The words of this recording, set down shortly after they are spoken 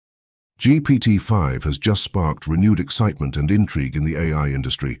GPT-5 has just sparked renewed excitement and intrigue in the AI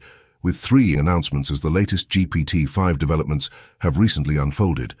industry, with 3 announcements as the latest GPT-5 developments have recently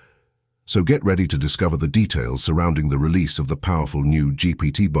unfolded. So get ready to discover the details surrounding the release of the powerful new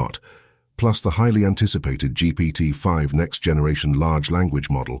GPT-Bot, plus the highly anticipated GPT-5 next-generation large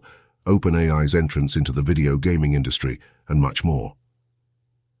language model, OpenAI's entrance into the video gaming industry, and much more.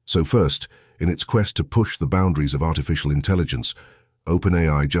 So first, in its quest to push the boundaries of artificial intelligence,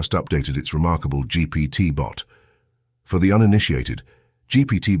 OpenAI just updated its remarkable GPT-Bot. For the uninitiated,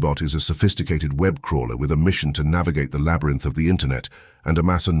 GPT-Bot is a sophisticated web crawler with a mission to navigate the labyrinth of the internet and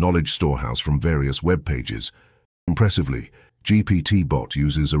amass a knowledge storehouse from various web pages. Impressively, GPT-Bot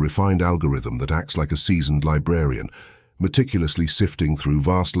uses a refined algorithm that acts like a seasoned librarian, meticulously sifting through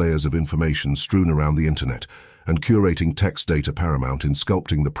vast layers of information strewn around the internet and curating text data paramount in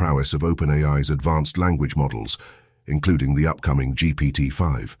sculpting the prowess of OpenAI's advanced language models, including the upcoming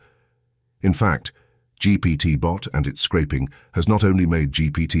GPT-5. In fact, GPT-Bot and its scraping has not only made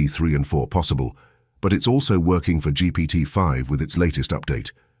GPT-3 and 4 possible, but it's also working for GPT-5 with its latest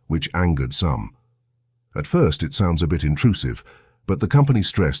update, which angered some. At first, it sounds a bit intrusive, but the company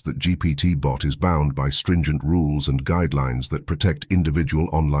stressed that GPT-Bot is bound by stringent rules and guidelines that protect individual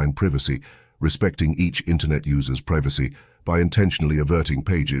online privacy, respecting each internet user's privacy by intentionally averting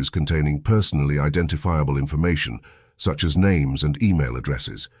pages containing personally identifiable information, such as names and email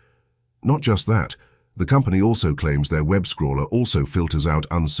addresses. Not just that, the company also claims their web scrawler also filters out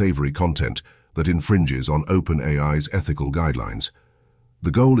unsavory content that infringes on OpenAI's ethical guidelines.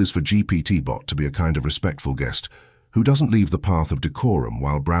 The goal is for GPT-Bot to be a kind of respectful guest who doesn't leave the path of decorum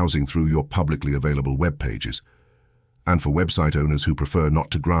while browsing through your publicly available web pages. And for website owners who prefer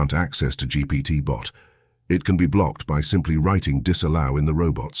not to grant access to GPT-Bot, it can be blocked by simply writing disallow in the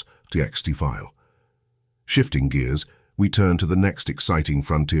robots.txt file. Shifting gears, we turn to the next exciting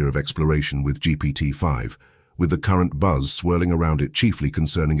frontier of exploration with GPT-5, with the current buzz swirling around it chiefly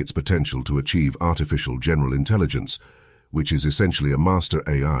concerning its potential to achieve artificial general intelligence, which is essentially a master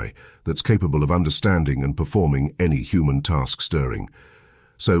AI that's capable of understanding and performing any human task stirring.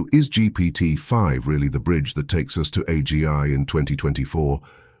 So is GPT-5 really the bridge that takes us to AGI in 2024,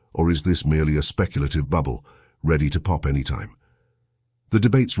 or is this merely a speculative bubble, ready to pop anytime? The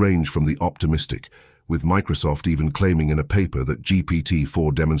debates range from the optimistic, with Microsoft even claiming in a paper that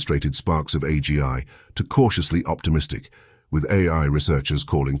GPT-4 demonstrated sparks of AGI, to cautiously optimistic, with AI researchers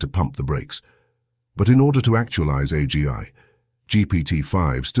calling to pump the brakes. But in order to actualize AGI,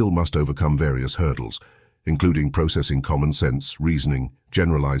 GPT-5 still must overcome various hurdles, including processing common sense, reasoning,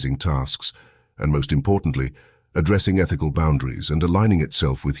 generalizing tasks, and most importantly, addressing ethical boundaries and aligning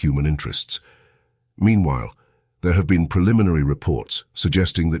itself with human interests. Meanwhile, there have been preliminary reports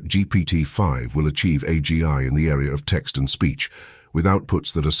suggesting that GPT-5 will achieve AGI in the area of text and speech, with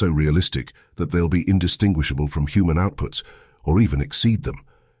outputs that are so realistic that they'll be indistinguishable from human outputs, or even exceed them.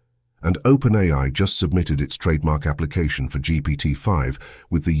 And OpenAI just submitted its trademark application for GPT-5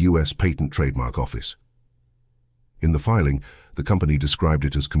 with the US Patent Trademark Office. In the filing, the company described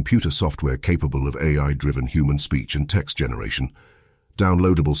it as computer software capable of AI-driven human speech and text generation,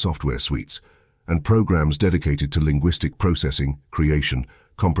 downloadable software suites, and programs dedicated to linguistic processing, creation,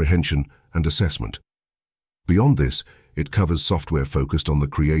 comprehension, and assessment. Beyond this, it covers software focused on the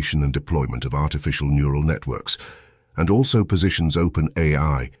creation and deployment of artificial neural networks, and also positions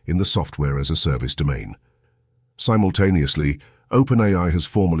OpenAI in the software-as-a-service domain. Simultaneously, OpenAI has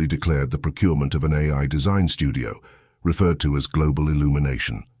formally declared the procurement of an AI design studio, referred to as Global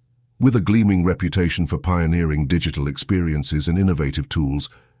Illumination. With a gleaming reputation for pioneering digital experiences and innovative tools,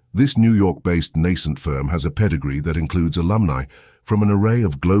 this New York-based nascent firm has a pedigree that includes alumni from an array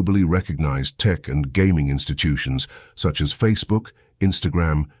of globally recognized tech and gaming institutions such as Facebook,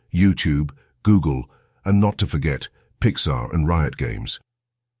 Instagram, YouTube, Google, and not to forget, Pixar and Riot Games.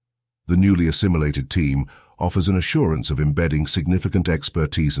 The newly assimilated team offers an assurance of embedding significant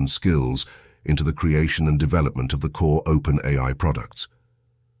expertise and skills into the creation and development of the core OpenAI products.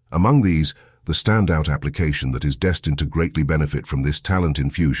 Among these, the standout application that is destined to greatly benefit from this talent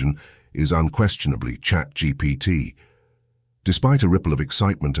infusion is unquestionably ChatGPT. Despite a ripple of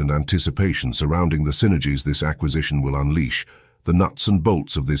excitement and anticipation surrounding the synergies this acquisition will unleash, the nuts and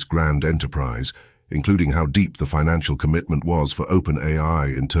bolts of this grand enterprise, including how deep the financial commitment was for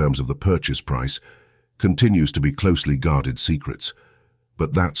OpenAI in terms of the purchase price, continues to be closely guarded secrets.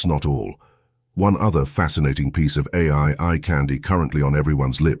 But that's not all. One other fascinating piece of AI eye candy currently on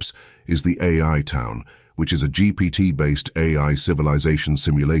everyone's lips is the AI Town, which is a GPT-based AI civilization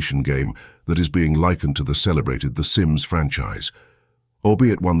simulation game that is being likened to the celebrated The Sims franchise.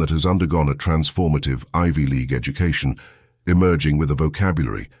 Albeit one that has undergone a transformative Ivy League education, emerging with a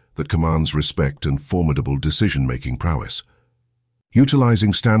vocabulary that commands respect and formidable decision-making prowess.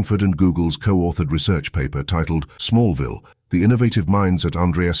 Utilizing Stanford and Google's co-authored research paper titled Smallville, the innovative minds at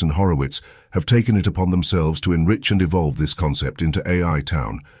Andreessen Horowitz have taken it upon themselves to enrich and evolve this concept into AI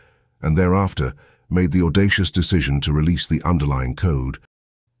Town, and thereafter made the audacious decision to release the underlying code.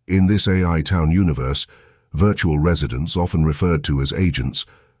 In this AI Town universe, virtual residents, often referred to as agents,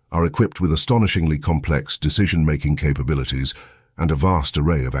 are equipped with astonishingly complex decision-making capabilities and a vast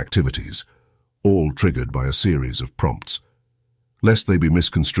array of activities, all triggered by a series of prompts. Lest they be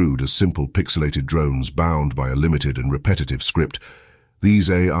misconstrued as simple pixelated drones bound by a limited and repetitive script, these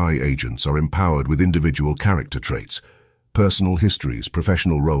AI agents are empowered with individual character traits, personal histories,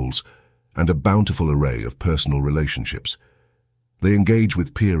 professional roles, and a bountiful array of personal relationships. They engage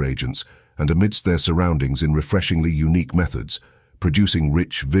with peer agents and amidst their surroundings in refreshingly unique methods, producing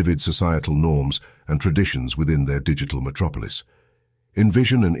rich, vivid societal norms and traditions within their digital metropolis.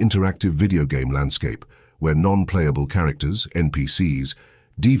 Envision an interactive video game landscape where non-playable characters, NPCs,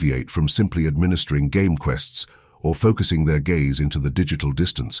 deviate from simply administering game quests or focusing their gaze into the digital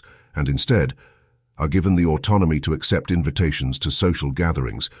distance, and instead are given the autonomy to accept invitations to social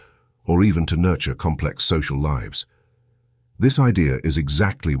gatherings or even to nurture complex social lives. This idea is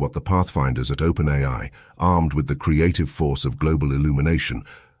exactly what the pathfinders at OpenAI, armed with the creative force of global illumination,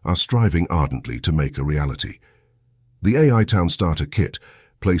 are striving ardently to make a reality. The AI Town Starter Kit,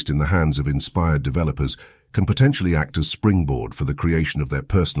 placed in the hands of inspired developers, can potentially act as springboard for the creation of their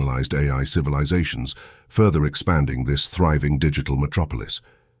personalized AI civilizations, further expanding this thriving digital metropolis.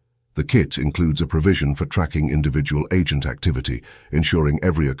 The kit includes a provision for tracking individual agent activity, ensuring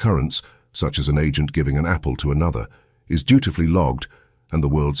every occurrence, such as an agent giving an apple to another, is dutifully logged and the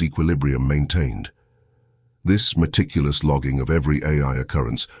world's equilibrium maintained. This meticulous logging of every AI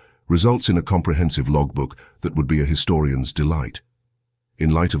occurrence results in a comprehensive logbook that would be a historian's delight. In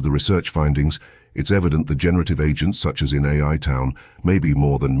light of the research findings, it's evident that generative agents such as in AI Town may be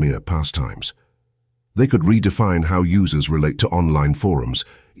more than mere pastimes. They could redefine how users relate to online forums,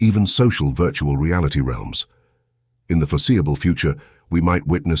 even social virtual reality realms. In the foreseeable future, we might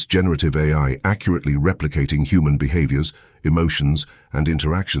witness generative AI accurately replicating human behaviors, emotions, and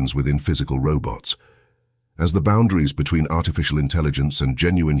interactions within physical robots. As the boundaries between artificial intelligence and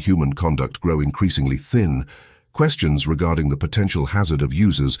genuine human conduct grow increasingly thin, questions regarding the potential hazard of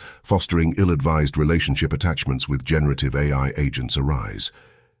users fostering ill-advised relationship attachments with generative AI agents arise.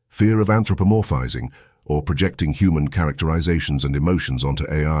 Fear of anthropomorphizing or projecting human characterizations and emotions onto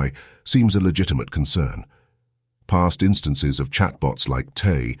AI seems a legitimate concern. Past instances of chatbots like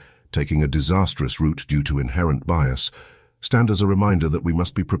Tay taking a disastrous route due to inherent bias stand as a reminder that we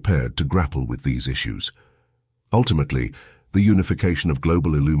must be prepared to grapple with these issues. Ultimately, the unification of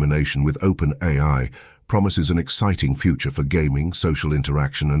global illumination with OpenAI promises an exciting future for gaming, social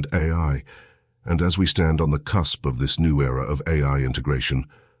interaction, and AI. And as we stand on the cusp of this new era of AI integration,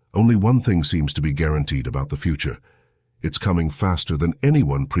 only one thing seems to be guaranteed about the future. It's coming faster than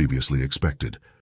anyone previously expected.